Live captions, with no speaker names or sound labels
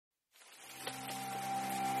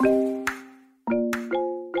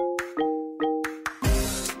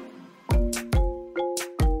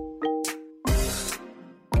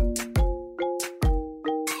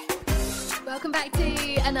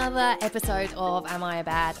another episode of Am I a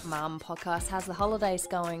Bad Mum podcast. How's the holidays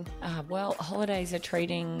going? Well, holidays are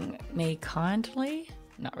treating me kindly.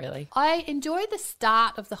 Not really. I enjoy the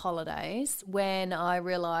start of the holidays when I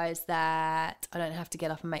realise that I don't have to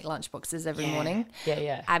get up and make lunchboxes every morning.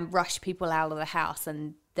 Yeah. And rush people out of the house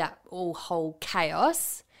and that whole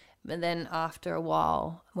chaos. But then after a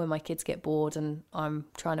while, when my kids get bored and I'm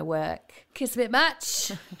trying to work, it's a bit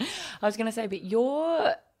much. I was going to say,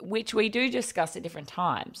 but which we do discuss at different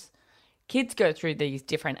times, kids go through these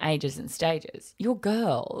different ages and stages. Your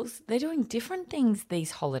girls, they're doing different things these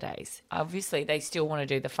holidays. Obviously, they still want to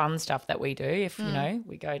do the fun stuff that we do. If,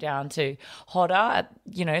 we go down to Hodder at,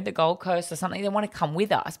 the Gold Coast or something, they want to come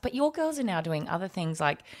with us. But your girls are now doing other things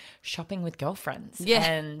like shopping with girlfriends. Yeah.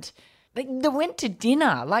 And they went to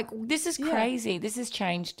dinner. Like, this is crazy. This has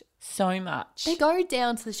changed so much. They go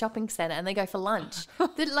down to the shopping centre and they go for lunch.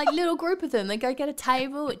 They're like little group of them. They go get a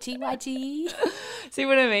table at GYG. See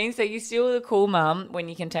what I mean? So you're still the cool mum when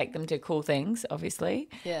you can take them to cool things, obviously.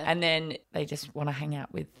 Yeah. And then they just want to hang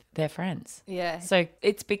out with their friends. Yeah. So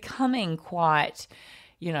it's becoming quite,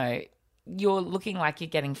 you're looking like you're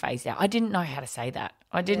getting phased out. I didn't know how to say that.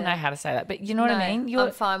 But you know what I mean?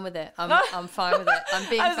 I'm fine with it. I'm fine with it. I'm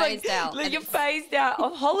being phased out. You're phased out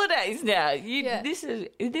of holidays now. This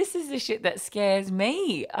is the shit that scares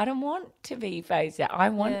me. I don't want to be phased out. I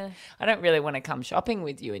don't really want to come shopping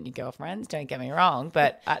with you and your girlfriends, don't get me wrong.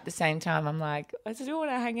 But at the same time, I'm like, I still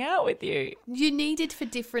want to hang out with you. You're needed for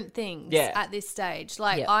different things at this stage.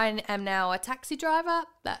 Like I am now a taxi driver.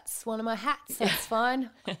 That's one of my hats. That's fine.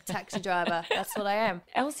 Taxi driver. That's what I am.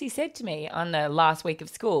 Elsie said to me on the last week of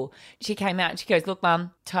school, she came out and she goes, look,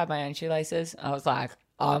 Mum, tied my own shoelaces. I was like,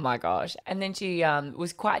 oh my gosh. And then she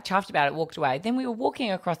was quite chuffed about it, walked away. Then we were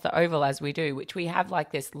walking across the oval as we do, which we have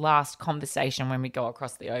like this last conversation when we go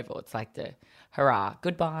across the oval. It's like the hurrah,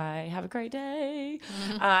 goodbye, have a great day.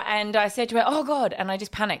 And I said to her, oh God. And I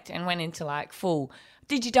just panicked and went into like full,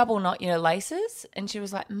 did you double knot your laces? And she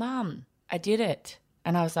was like, Mum, I did it.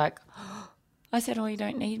 And I was like, I said, oh, you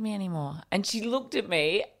don't need me anymore. And she looked at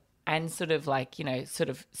me and sort of like,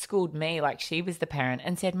 schooled me like she was the parent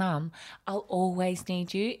and said, Mum, I'll always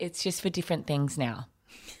need you. It's just for different things now.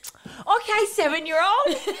 Okay,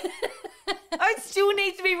 7-year-old. I still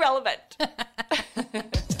need to be relevant.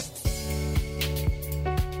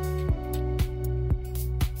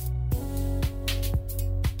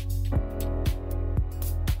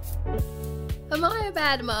 Am I a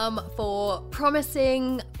bad mum for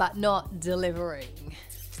promising but not delivering?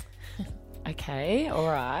 Okay, all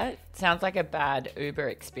right. Sounds like a bad Uber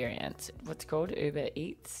experience. What's it called? Uber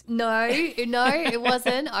Eats? No, it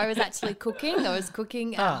wasn't. I was actually cooking. I was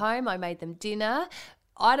cooking at home. I made them dinner.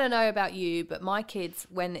 I don't know about you, but my kids,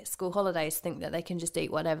 when it's school holidays, think that they can just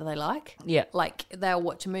eat whatever they like. Yeah. Like they'll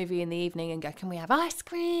watch a movie in the evening and go, can we have ice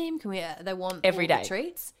cream? Can we? They want every all day the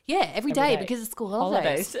treats. Yeah, every day because it's school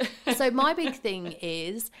holidays. So my big thing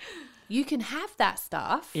is you can have that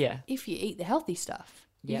stuff if you eat the healthy stuff.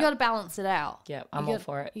 You got to balance it out. Yeah, I'm all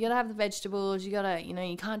for it. You got to have the vegetables. You got to,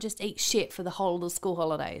 you can't just eat shit for the whole of the school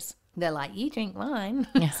holidays. They're like, you drink wine.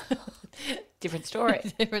 Yeah. Different story.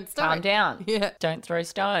 Calm down. Yeah. Don't throw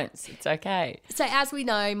stones. It's okay. So as we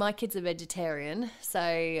know, my kids are vegetarian. So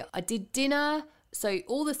I did dinner. So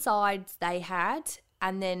all the sides they had.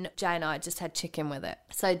 And then Jay and I just had chicken with it.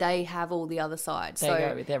 So they have all the other sides. They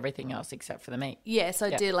go with everything else except for the meat. Yeah. So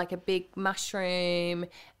I did like a big mushroom.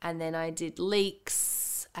 And then I did leeks.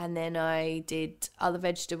 And then I did other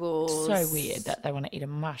vegetables. So weird that they want to eat a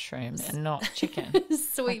mushroom and not chicken.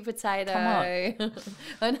 Sweet potato. Come on.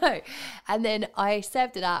 I know. And then I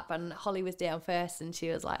served it up and Holly was down first and she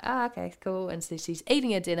was like, okay, cool. And so she's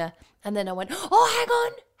eating her dinner. And then I went,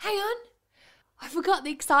 oh, hang on. I forgot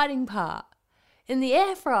the exciting part. In the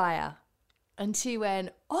air fryer. And she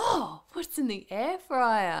went, oh, what's in the air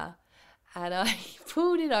fryer? And I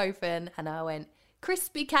pulled it open and I went,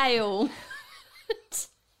 crispy kale.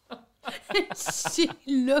 She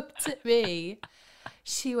looked at me.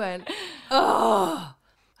 She went, oh,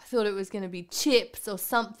 I thought it was going to be chips or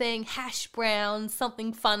something, hash browns,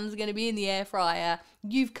 something fun's going to be in the air fryer.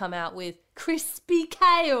 You've come out with crispy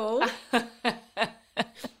kale.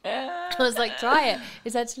 I was like, try it.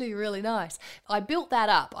 It's actually really nice. I built that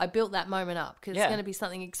up. I built that moment up because it's going to be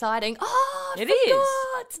something exciting. Oh, I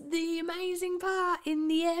forgot the amazing part in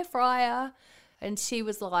the air fryer. And she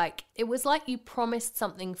was like, it was like you promised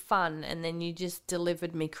something fun and then you just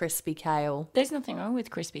delivered me crispy kale. There's nothing wrong with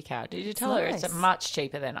crispy kale. Did you tell her it's much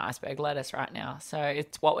cheaper than iceberg lettuce right now? So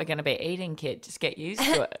it's what we're going to be eating, kid. Just get used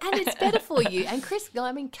to it. And it's better for you. And kale's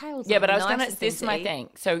but I was going to, this is my thing.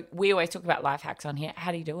 So we always talk about life hacks on here.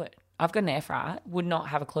 How do you do it? I've got an air fryer. Would not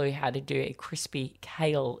have a clue how to do a crispy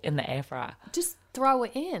kale in the air fryer. Just throw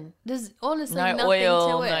it in. There's honestly No nothing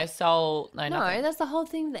oil, to it. no salt, no No, nothing. that's the whole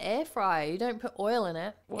thing with the air fryer. You don't put oil in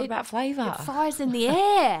it. What about flavour? It fries in the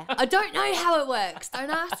air. I don't know how it works. Don't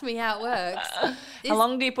ask me how it works. How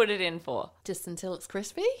long do you put it in for? Just until it's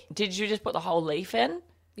crispy? Did you just put the whole leaf in?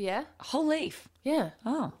 Yeah. A whole leaf? Yeah.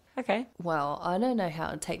 Oh, okay. Well, I don't know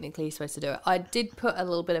how technically you're supposed to do it. I did put a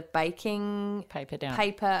little bit of baking Paper down.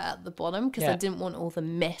 paper at the bottom because I Yeah. didn't want all the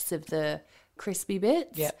mess of the crispy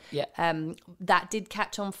bits. Yeah. That did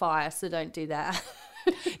catch on fire, so don't do that.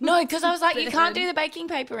 No, because I was like, you can't do the baking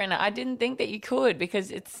paper in it. I didn't think that you could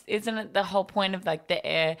because isn't it the whole point of like the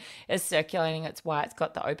air is circulating? It's why it's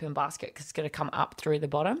got the open basket because it's going to come up through the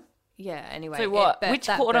bottom. Yeah, anyway. So what? that Which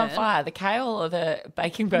caught on burned. fire? The kale or the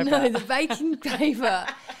baking paper? No, the baking paper.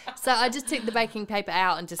 So I just took the baking paper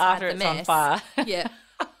out and just After had the it's on mess. fire. Yeah.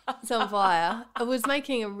 It's on fire. I was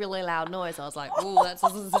making a really loud noise. I was like, oh, that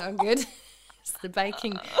doesn't sound good. It's the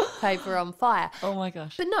baking paper on fire. Oh my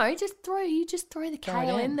gosh. But no, you just throw the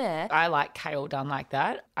kale in there. I like kale done like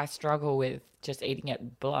that. I struggle with just eating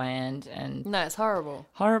it bland and No, it's horrible.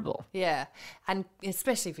 horrible. Yeah. And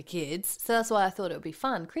especially for kids. So that's why I thought it would be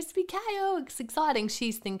fun. Crispy kale, it's exciting.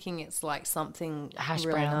 She's thinking it's like something Hash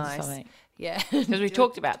really browns or nice. something. Yeah. Because we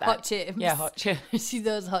talked about that. Hot chips. Yeah, hot chips. She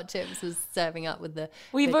thought hot chips was serving up with the...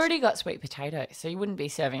 We've already got sweet potato, so you wouldn't be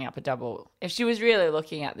serving up a double. If she was really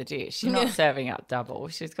looking at the dish, she's not serving up double.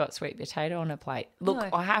 She's got sweet potato on her plate. Look, No.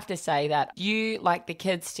 I have to say that you like the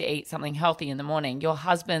kids to eat something healthy in the morning. Your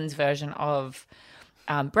husband's version of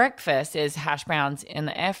breakfast is hash browns in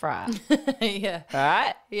the air fryer, Yeah.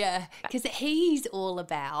 right? Yeah. Because he's all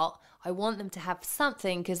about... I want them to have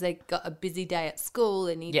something because they've got a busy day at school.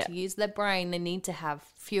 They need Yeah. to use their brain. They need to have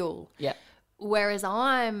fuel. Yeah. Whereas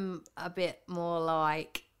I'm a bit more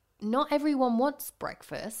like, not everyone wants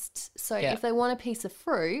breakfast. So Yeah. if they want a piece of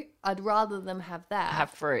fruit, I'd rather them have that. Have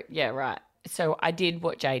fruit. Yeah, right. So I did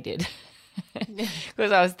what Jay did.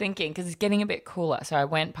 Because I was thinking, because it's getting a bit cooler. So I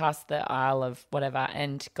went past the aisle of whatever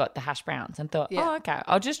and got the hash browns and thought, Yeah. oh, okay,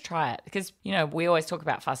 I'll just try it. Because, you know, we always talk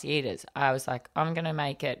about fussy eaters. I was like, I'm going to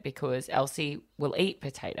make it because Elsie will eat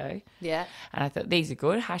potato. Yeah. And I thought, these are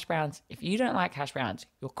good hash browns. If you don't like hash browns,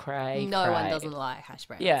 you'll crave. No one doesn't like hash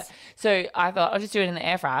browns. Yeah. So I thought, I'll just do it in the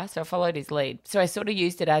air fryer. So I followed his lead. So I sort of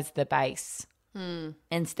used it as the base.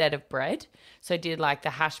 Instead of bread. So I did like the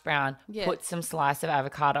hash brown, Yeah. put some slice of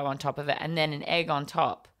avocado on top of it and then an egg on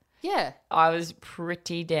top. Yeah. I was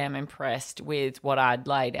pretty damn impressed with what I'd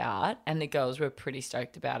laid out and the girls were pretty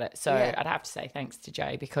stoked about it. So Yeah. I'd have to say thanks to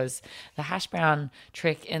Jay because the hash brown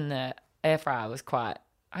trick in the air fryer was quite...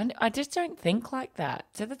 I just don't think like that.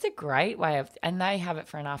 So that's a great way of... And they have it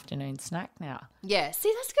for an afternoon snack now. Yeah. See,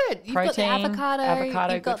 that's good. You've Protein, got the avocado, you've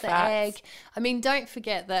got good the fats. egg. I mean, don't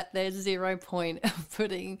forget that there's 0 point of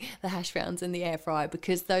putting the hash browns in the air fryer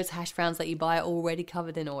because those hash browns that you buy are already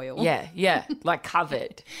covered in oil. Yeah, like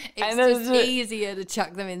covered. It's And just there's- easier to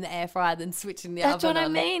chuck them in the air fryer than switching the That's oven what I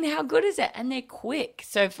on. mean. How good is it? And they're quick.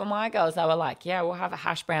 So for my girls, they were like, yeah, we'll have a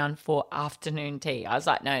hash brown for afternoon tea. I was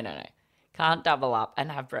like, no. Can't double up and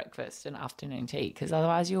have breakfast and afternoon tea because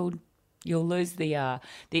otherwise you'll lose the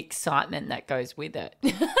excitement that goes with it.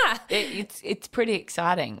 It's pretty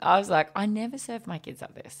exciting. I was like, I never serve my kids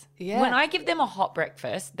like this. Yeah. When I give them a hot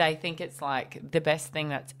breakfast, they think it's like the best thing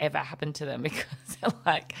that's ever happened to them because they're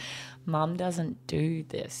like, Mum doesn't do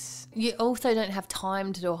this. You also don't have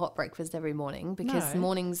time to do a hot breakfast every morning because No.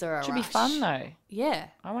 mornings are a Should rush. be fun though. Yeah.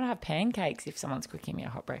 I want to have pancakes if someone's cooking me a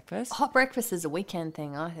hot breakfast. Hot breakfast is a weekend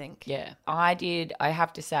thing, I think. Yeah. I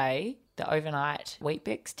have to say, the overnight Weet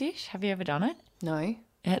Bix dish. Have you ever done it? No.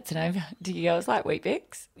 Yeah, it's an over. Do you girls like Weet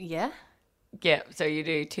Bix? Yeah. Yeah, so you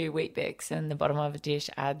do 2 Weet Bix and the bottom of a dish,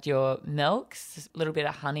 add your milk, a little bit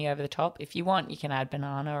of honey over the top. If you want, you can add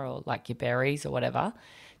banana or like your berries or whatever.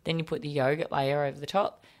 Then you put the yogurt layer over the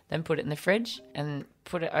top, then put it in the fridge and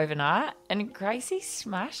put it overnight. And Gracie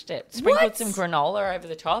smashed it. Sprinkled What? some granola over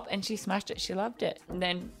the top and she smashed it. She loved it. And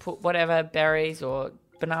then put whatever berries or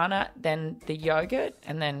banana, then the yogurt,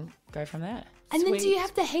 and then go from there. And then do Sweet. you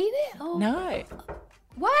have to heat it? Oh, No.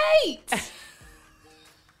 wait.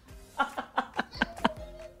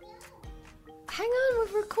 Hang on,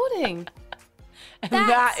 we're recording. And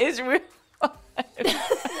that is real.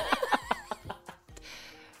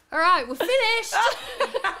 All right, we're finished.